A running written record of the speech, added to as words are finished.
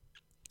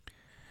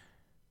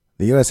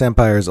The U.S.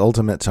 empire's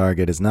ultimate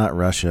target is not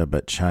Russia,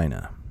 but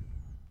China.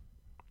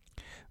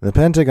 The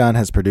Pentagon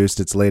has produced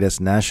its latest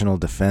National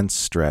Defense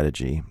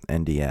Strategy,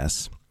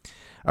 NDS,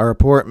 a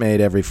report made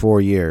every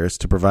 4 years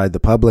to provide the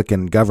public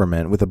and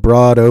government with a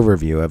broad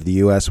overview of the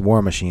U.S.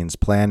 war machine's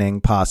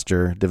planning,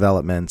 posture,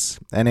 developments,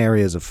 and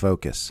areas of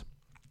focus.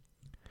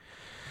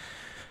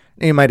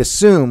 You might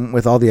assume,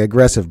 with all the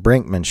aggressive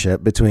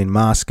brinkmanship between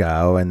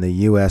Moscow and the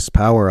U.S.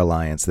 power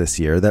alliance this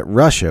year, that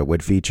Russia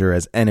would feature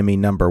as enemy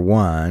number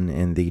one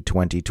in the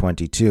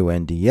 2022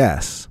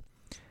 NDS.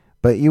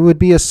 But you would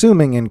be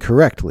assuming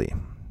incorrectly.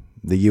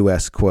 The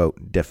U.S.,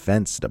 quote,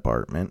 Defense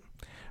Department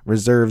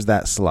reserves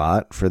that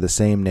slot for the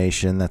same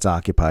nation that's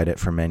occupied it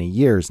for many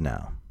years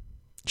now,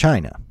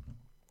 China.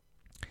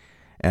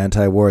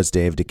 Anti-War's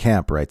Dave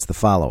DeCamp writes the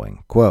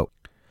following, quote,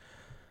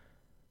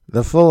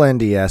 the full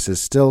NDS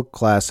is still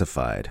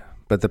classified,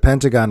 but the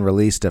Pentagon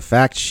released a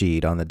fact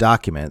sheet on the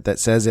document that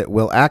says it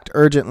will act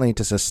urgently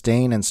to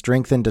sustain and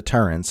strengthen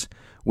deterrence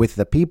with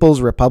the People's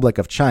Republic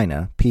of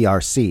China,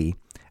 PRC,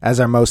 as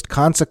our most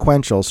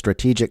consequential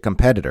strategic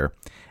competitor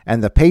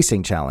and the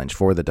pacing challenge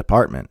for the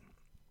department.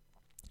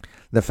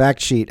 The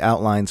fact sheet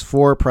outlines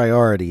 4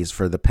 priorities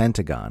for the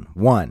Pentagon.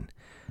 1.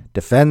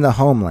 Defend the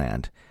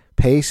homeland,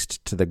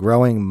 paced to the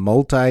growing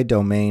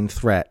multi-domain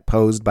threat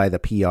posed by the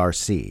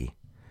PRC.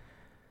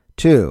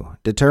 2.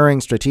 Deterring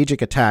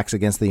strategic attacks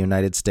against the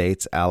United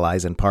States,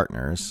 allies, and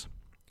partners.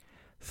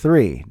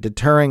 3.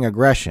 Deterring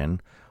aggression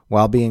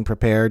while being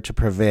prepared to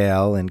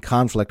prevail in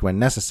conflict when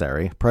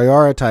necessary,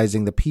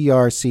 prioritizing the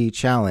PRC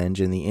challenge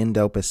in the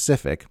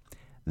Indo-Pacific,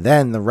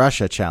 then the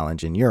Russia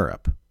challenge in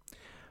Europe.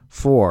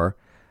 4.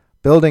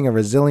 Building a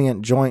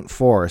resilient joint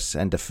force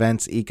and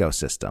defense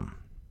ecosystem.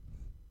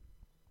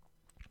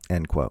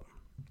 End quote.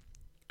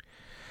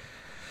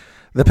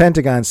 The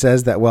Pentagon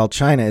says that while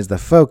China is the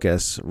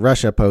focus,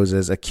 Russia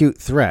poses acute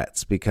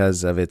threats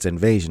because of its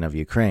invasion of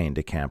Ukraine,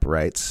 DeCamp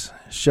writes,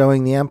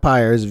 showing the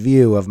empire's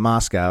view of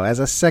Moscow as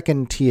a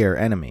second-tier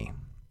enemy.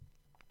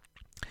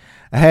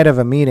 Ahead of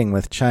a meeting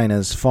with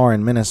China's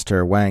Foreign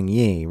Minister Wang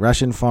Yi,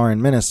 Russian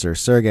Foreign Minister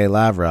Sergei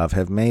Lavrov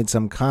have made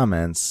some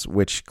comments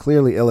which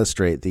clearly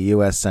illustrate the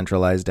U.S.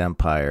 centralized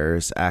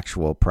empire's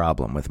actual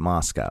problem with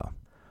Moscow.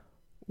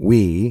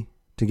 We,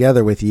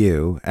 together with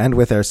you and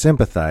with our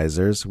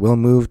sympathizers, will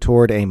move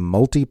toward a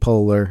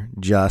multipolar,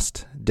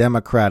 just,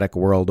 democratic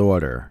world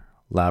order,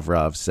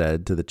 Lavrov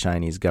said to the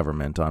Chinese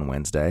government on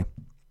Wednesday.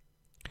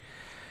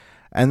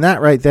 And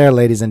that right there,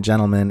 ladies and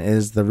gentlemen,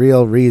 is the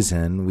real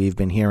reason we've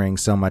been hearing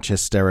so much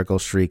hysterical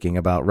shrieking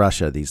about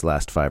Russia these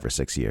last 5 or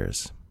 6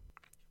 years.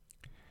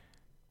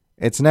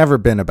 It's never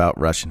been about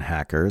Russian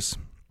hackers,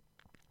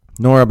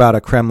 nor about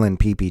a Kremlin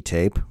PP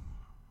tape,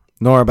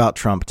 nor about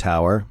Trump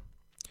Tower,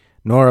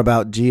 nor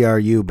about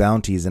GRU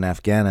bounties in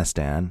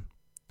Afghanistan,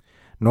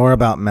 nor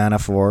about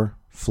Manafort,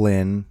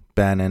 Flynn,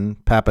 Bannon,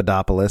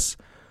 Papadopoulos,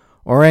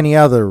 or any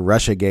other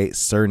Russiagate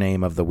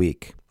surname of the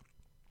week.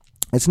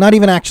 It's not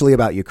even actually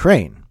about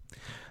Ukraine.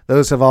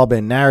 Those have all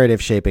been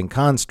narrative-shaping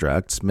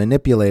constructs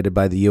manipulated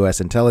by the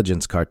U.S.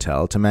 intelligence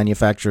cartel to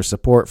manufacture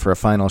support for a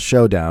final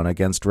showdown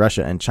against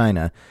Russia and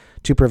China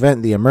to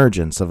prevent the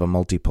emergence of a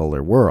multipolar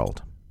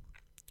world.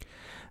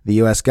 The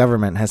U.S.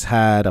 government has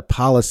had a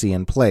policy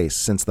in place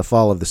since the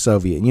fall of the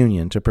Soviet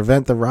Union to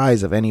prevent the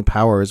rise of any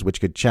powers which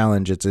could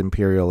challenge its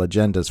imperial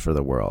agendas for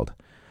the world.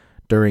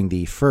 During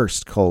the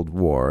first Cold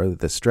War,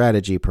 the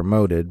strategy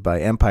promoted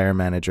by empire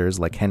managers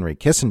like Henry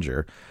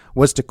Kissinger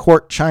was to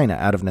court China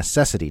out of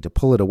necessity to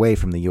pull it away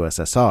from the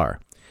USSR,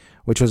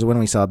 which was when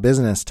we saw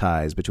business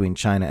ties between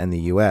China and the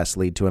U.S.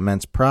 lead to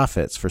immense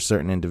profits for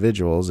certain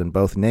individuals in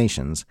both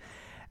nations,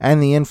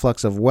 and the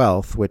influx of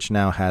wealth which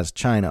now has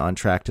China on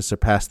track to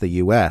surpass the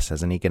U.S.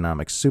 as an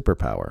economic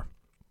superpower.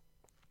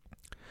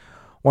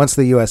 Once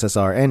the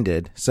USSR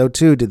ended, so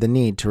too did the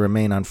need to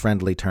remain on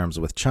friendly terms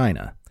with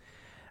China,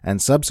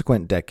 and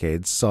subsequent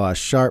decades saw a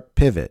sharp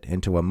pivot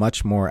into a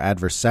much more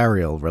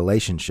adversarial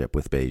relationship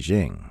with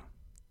Beijing.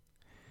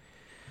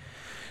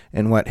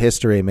 In what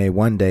history may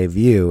one day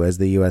view as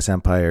the U.S.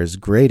 empire's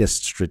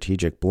greatest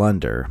strategic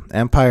blunder,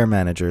 empire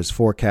managers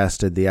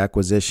forecasted the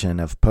acquisition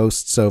of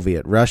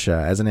post-Soviet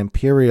Russia as an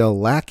imperial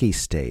lackey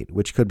state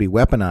which could be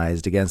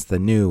weaponized against the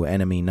new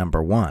enemy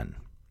number one,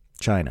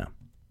 China.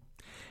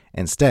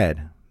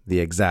 Instead,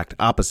 the exact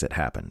opposite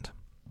happened.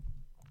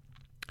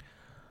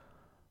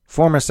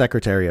 Former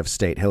Secretary of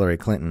State Hillary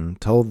Clinton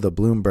told the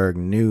Bloomberg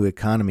New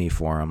Economy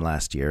Forum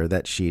last year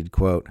that she'd,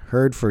 quote,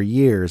 heard for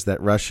years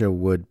that Russia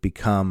would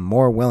become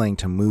more willing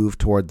to move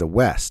toward the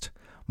West,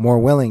 more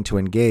willing to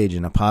engage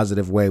in a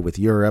positive way with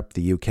Europe,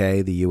 the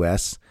UK, the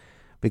US,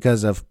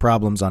 because of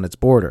problems on its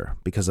border,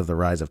 because of the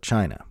rise of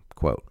China,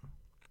 quote.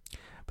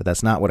 But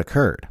that's not what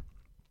occurred.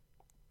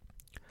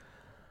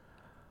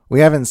 We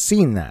haven't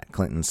seen that,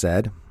 Clinton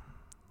said.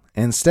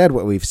 Instead,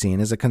 what we've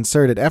seen is a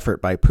concerted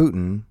effort by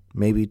Putin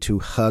maybe to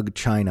hug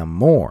China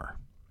more.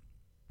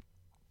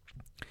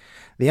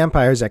 The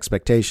empire's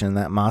expectation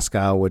that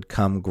Moscow would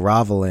come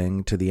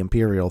groveling to the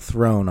imperial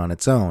throne on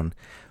its own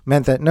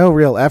meant that no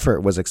real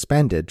effort was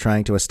expended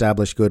trying to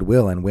establish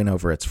goodwill and win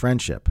over its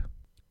friendship.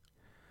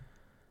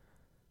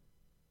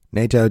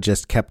 NATO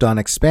just kept on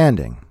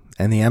expanding,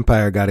 and the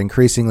empire got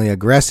increasingly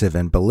aggressive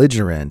and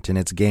belligerent in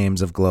its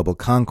games of global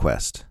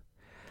conquest.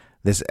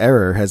 This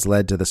error has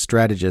led to the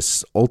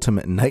strategist's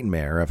ultimate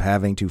nightmare of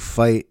having to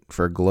fight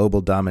for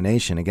global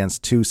domination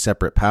against two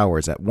separate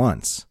powers at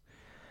once.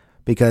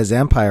 Because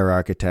empire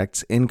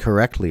architects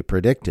incorrectly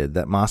predicted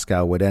that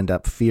Moscow would end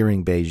up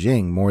fearing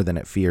Beijing more than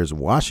it fears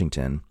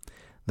Washington,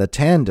 the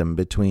tandem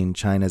between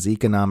China's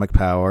economic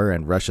power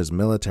and Russia's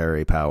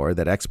military power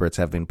that experts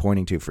have been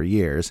pointing to for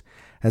years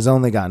has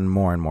only gotten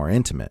more and more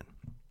intimate.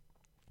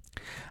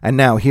 And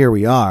now here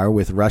we are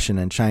with Russian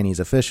and Chinese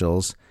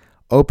officials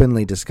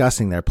openly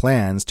discussing their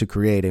plans to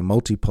create a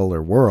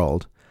multipolar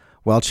world,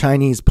 while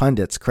Chinese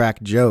pundits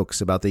crack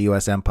jokes about the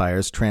U.S.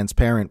 empire's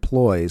transparent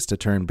ploys to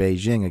turn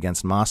Beijing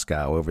against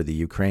Moscow over the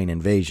Ukraine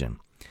invasion.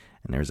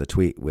 And there's a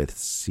tweet with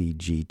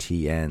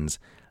CGTN's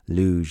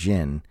Liu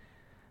Jin,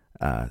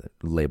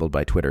 labeled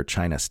by Twitter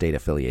China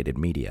State-Affiliated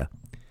Media.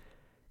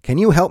 Can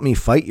you help me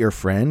fight your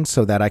friend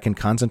so that I can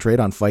concentrate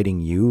on fighting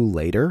you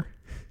later?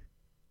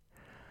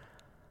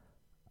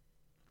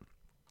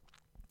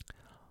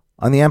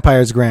 On the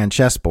empire's grand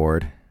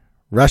chessboard,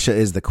 Russia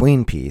is the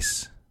queen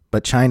piece,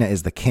 but China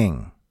is the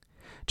king.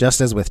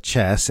 Just as with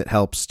chess, it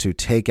helps to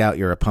take out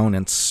your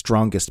opponent's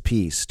strongest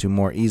piece to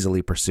more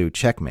easily pursue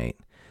checkmate.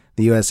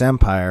 The U.S.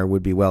 empire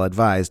would be well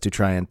advised to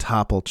try and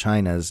topple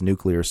China's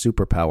nuclear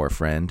superpower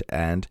friend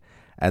and,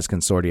 as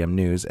Consortium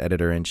News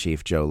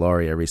editor-in-chief Joe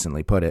Lauria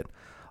recently put it,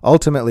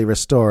 ultimately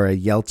restore a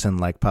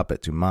Yeltsin-like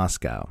puppet to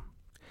Moscow.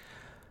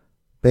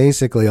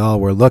 Basically, all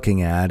we're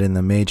looking at in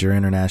the major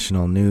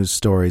international news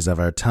stories of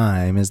our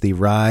time is the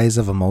rise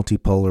of a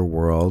multipolar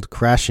world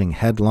crashing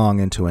headlong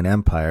into an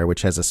empire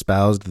which has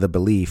espoused the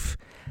belief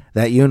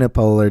that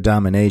unipolar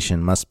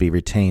domination must be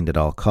retained at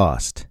all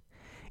cost,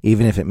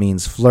 even if it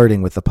means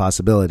flirting with the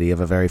possibility of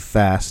a very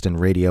fast and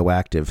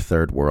radioactive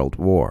Third World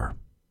War.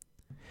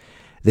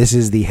 This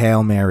is the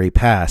Hail Mary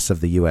pass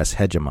of the U.S.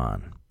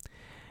 hegemon,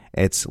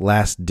 its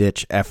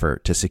last-ditch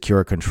effort to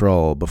secure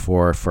control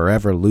before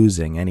forever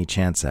losing any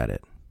chance at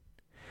it.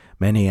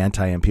 Many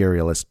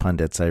anti-imperialist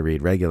pundits I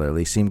read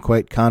regularly seem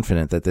quite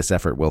confident that this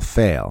effort will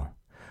fail,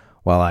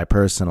 while I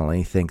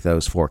personally think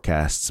those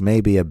forecasts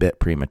may be a bit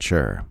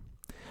premature.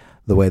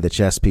 The way the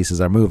chess pieces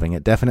are moving,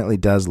 it definitely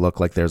does look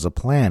like there's a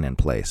plan in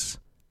place,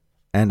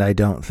 and I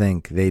don't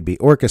think they'd be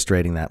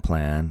orchestrating that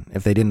plan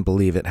if they didn't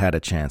believe it had a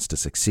chance to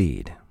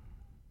succeed.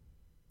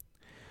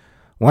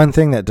 One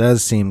thing that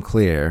does seem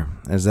clear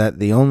is that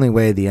the only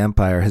way the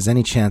empire has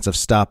any chance of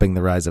stopping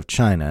the rise of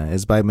China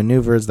is by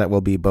maneuvers that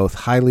will be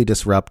both highly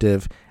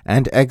disruptive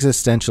and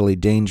existentially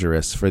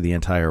dangerous for the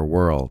entire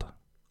world.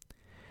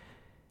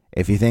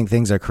 If you think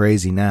things are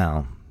crazy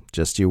now,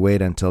 just you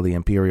wait until the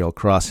imperial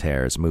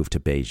crosshairs move to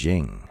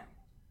Beijing.